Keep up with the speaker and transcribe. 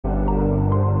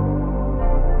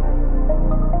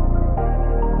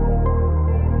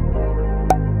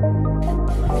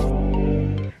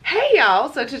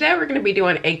y'all, so today we're going to be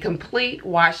doing a complete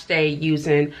wash day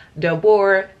using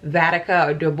Dabur Vatika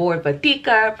or Dabur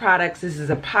Vatika products. This is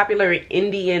a popular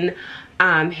Indian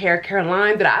hair care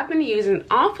line that I've been using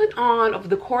off and on over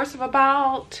the course of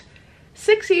about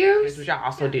 6 years, which I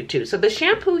also do too. So the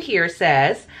shampoo here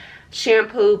says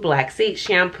shampoo, black seed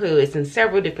shampoo. It's in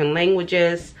several different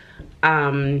languages.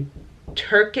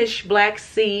 Turkish black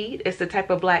seed is the type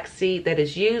of black seed that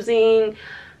is using.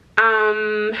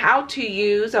 How to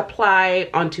use: apply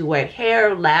onto wet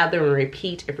hair, lather and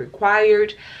repeat if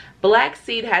required. Black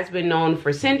seed has been known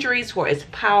for centuries for its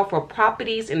powerful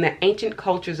properties in the ancient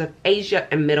cultures of Asia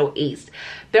and Middle East.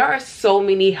 There are so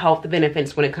many health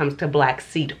benefits when it comes to black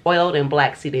seed oil and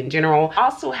black seed in general. I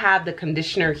also have the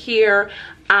conditioner here.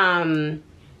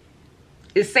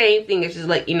 The same thing, is just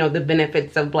like, you know, the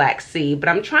benefits of black seed, but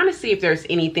I'm trying to see if there's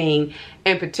anything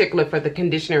in particular for the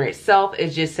conditioner itself.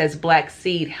 It just says black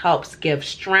seed helps give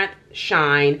strength,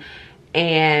 shine,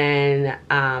 and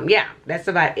yeah, that's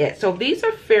about it. So these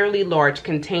are fairly large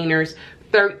containers,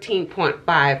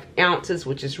 13.5 ounces,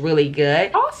 which is really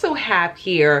good. I also have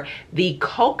here the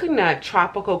coconut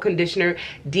tropical conditioner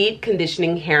deep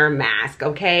conditioning hair mask.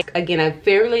 Okay, again, a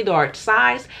fairly large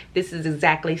size. This is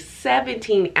exactly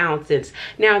 17 ounces.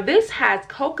 Now this has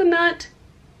coconut,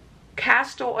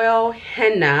 castor oil,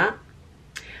 henna,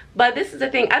 but this is the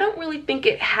thing, I don't really think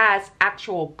it has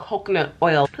actual coconut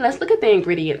oil. Let's look at the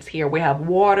ingredients here. We have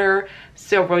water,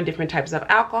 several different types of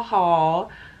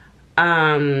alcohol.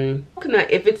 Coconut,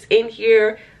 if it's in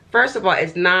here, first of all,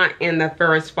 it's not in the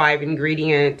first 5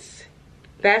 ingredients.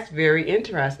 That's very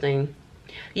interesting.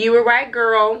 You were right,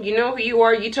 girl. You know who you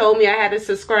are. You told me I had a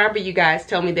subscriber. You guys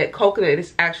tell me that coconut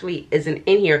isn't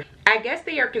in here. I guess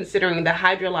they are considering the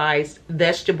hydrolyzed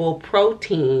vegetable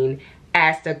protein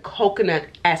as the coconut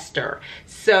ester.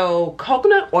 So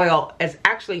coconut oil is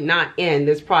actually not in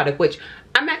this product, which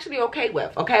I'm actually okay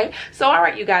with. Okay, so all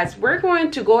right, you guys, we're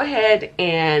going to go ahead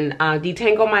and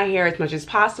detangle my hair as much as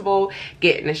possible,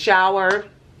 get in the shower.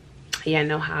 Yeah, I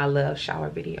know how I love shower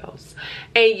videos,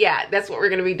 and yeah, that's what we're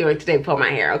gonna be doing today, pull my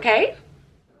hair. Okay,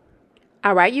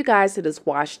 all right, you guys, it is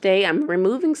wash day. I'm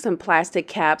removing some plastic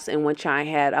caps in which I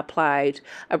had applied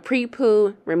a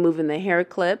pre-poo, removing the hair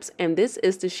clips, and this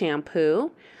is the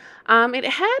shampoo. It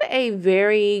had a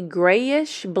very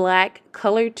grayish black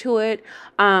color to it.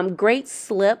 Great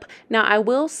slip. Now I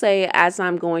will say, as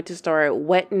I'm going to start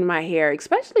wetting my hair,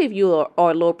 especially if you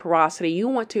are low porosity, you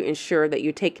want to ensure that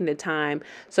you're taking the time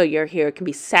so your hair can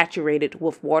be saturated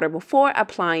with water before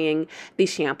applying the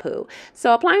shampoo.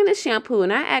 So applying the shampoo,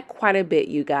 and I add quite a bit,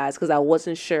 you guys, because I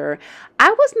wasn't sure. I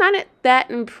was not that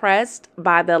impressed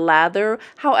by the lather.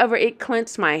 However, it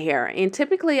cleansed my hair, and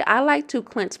typically I like to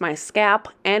cleanse my scalp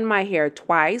and my hair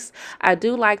twice. I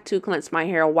do like to cleanse my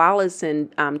hair while it's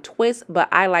in twist, but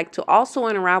I like to also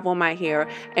unravel my hair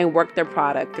and work the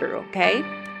product through. Okay,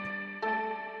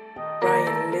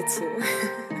 Brian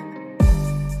Little.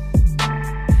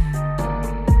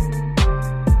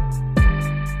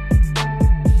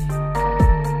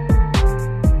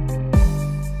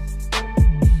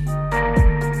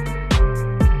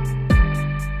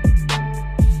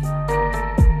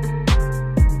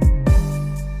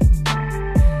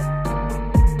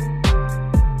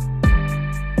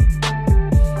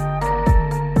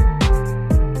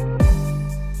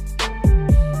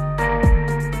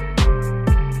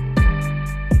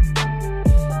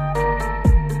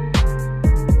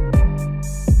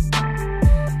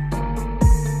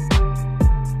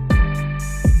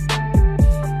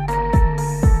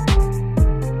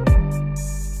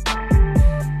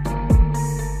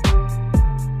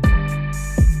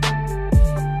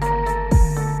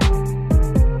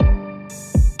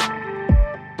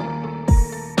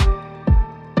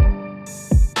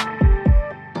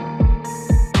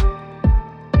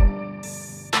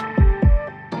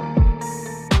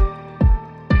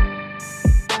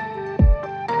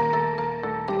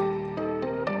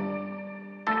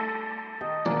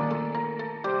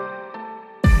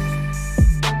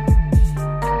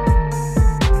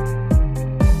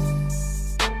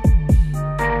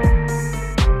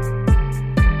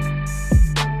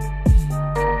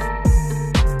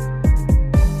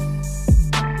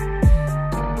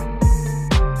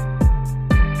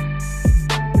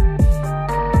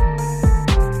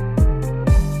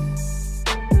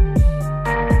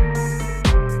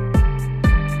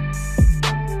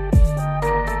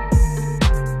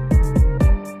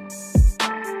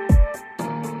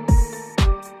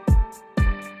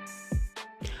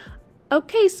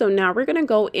 Okay, so now we're gonna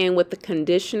go in with the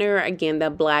conditioner. Again, the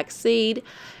black seed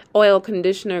oil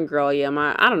conditioner. Girl, yeah,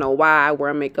 I don't know why I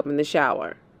wear makeup in the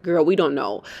shower. Girl, we don't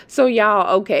know. So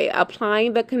y'all, okay,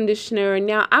 applying the conditioner.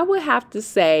 Now, I would have to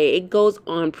say it goes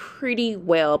on pretty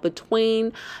well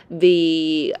between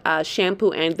the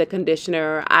shampoo and the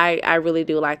conditioner. I really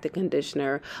do like the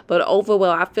conditioner. But overall,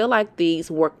 I feel like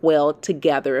these work well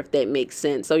together, if that makes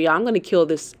sense. So y'all, I'm going to kill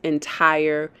this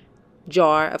entire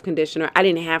jar of conditioner. I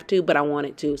didn't have to, but I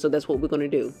wanted to. So that's what we're going to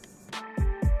do.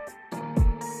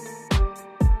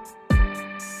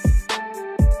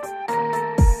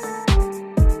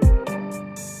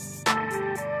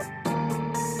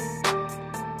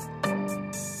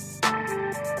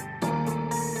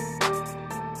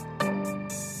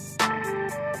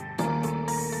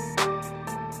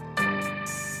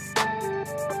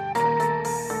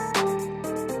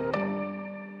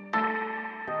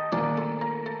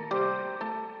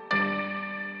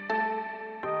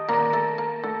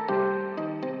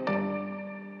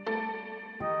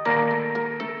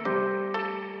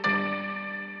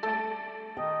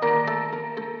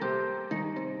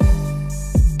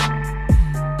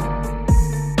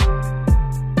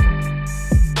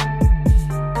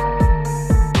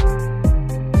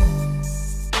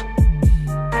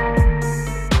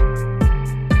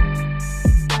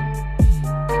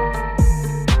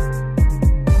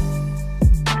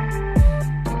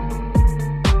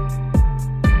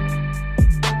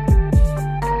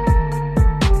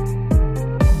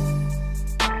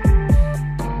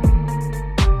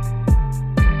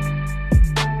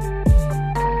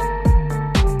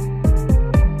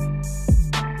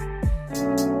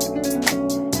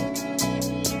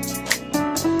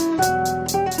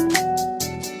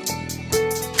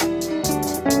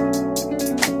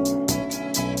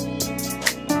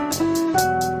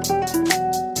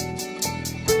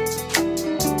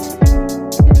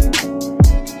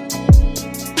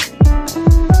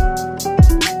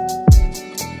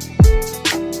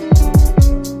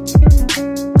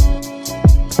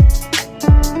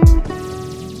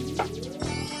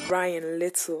 Brian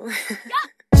Little.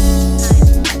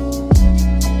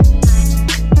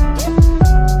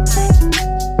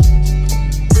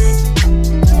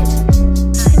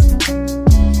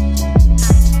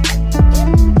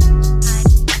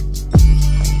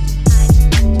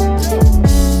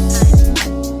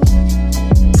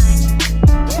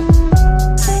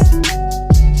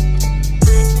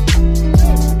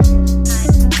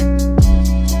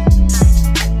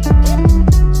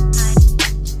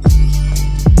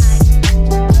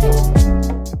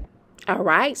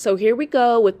 Alright, so here we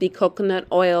go with the coconut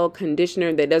oil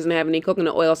conditioner that doesn't have any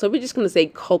coconut oil. So we're just going to say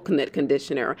coconut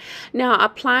conditioner. Now,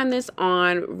 applying this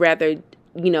on rather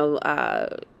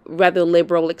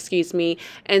liberal, excuse me.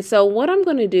 And so what I'm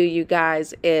going to do, you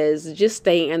guys, is just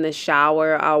stay in the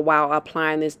shower while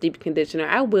applying this deep conditioner.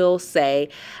 I will say,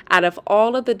 out of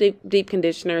all of the deep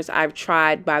conditioners I've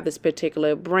tried by this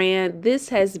particular brand, this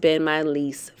has been my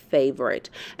least favorite.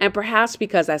 And perhaps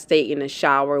because I stayed in the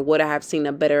shower, would I have seen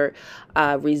a better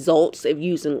results if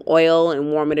using oil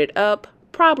and warming it up?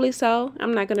 Probably so.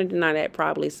 I'm not going to deny that.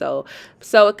 Probably so.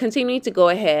 So continuing to go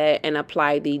ahead and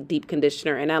apply the deep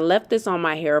conditioner. And I left this on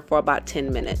my hair for about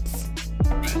 10 minutes.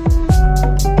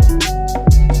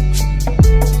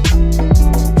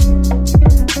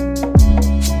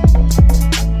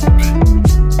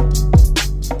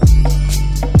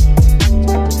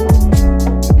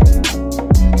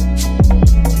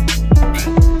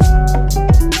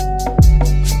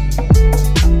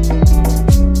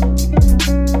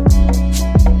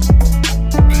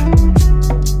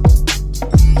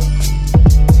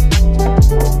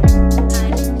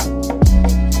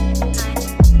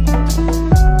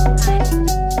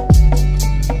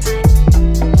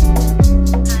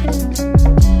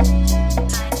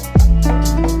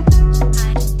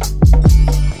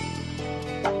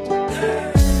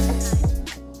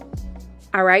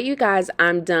 Alright, you guys,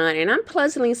 I'm done and I'm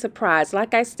pleasantly surprised.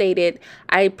 Like I stated,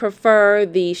 I prefer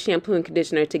the shampoo and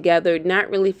conditioner together. Not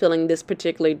really feeling this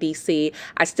particular DC.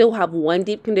 I still have one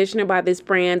deep conditioner by this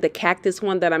brand, the Cactus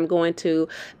one, that I'm going to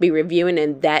be reviewing,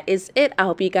 and that is it. I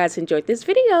hope you guys enjoyed this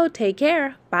video. Take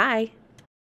care. Bye.